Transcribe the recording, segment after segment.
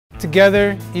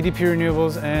Together, EDP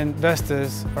Renewables and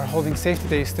Vestas are holding safety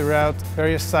days throughout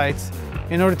various sites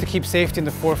in order to keep safety in the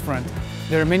forefront.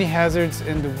 There are many hazards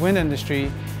in the wind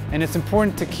industry, and it's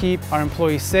important to keep our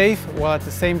employees safe while at the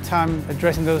same time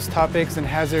addressing those topics and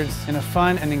hazards in a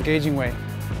fun and engaging way.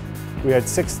 We had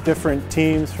 6 different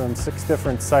teams from 6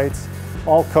 different sites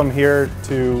all come here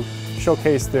to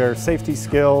showcase their safety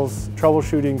skills,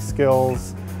 troubleshooting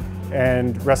skills,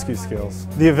 and rescue skills.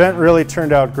 The event really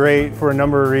turned out great for a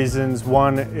number of reasons.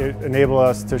 One, it enabled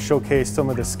us to showcase some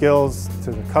of the skills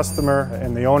to the customer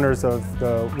and the owners of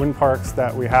the wind parks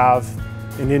that we have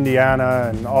in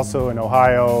Indiana and also in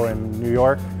Ohio and New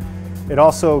York. It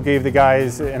also gave the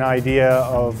guys an idea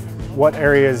of what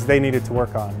areas they needed to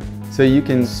work on. So you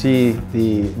can see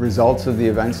the results of the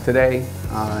events today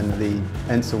on the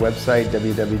ENSA website,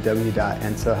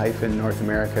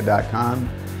 www.ensa-northamerica.com,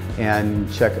 and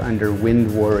check under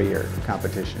Wind Warrior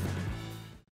competition.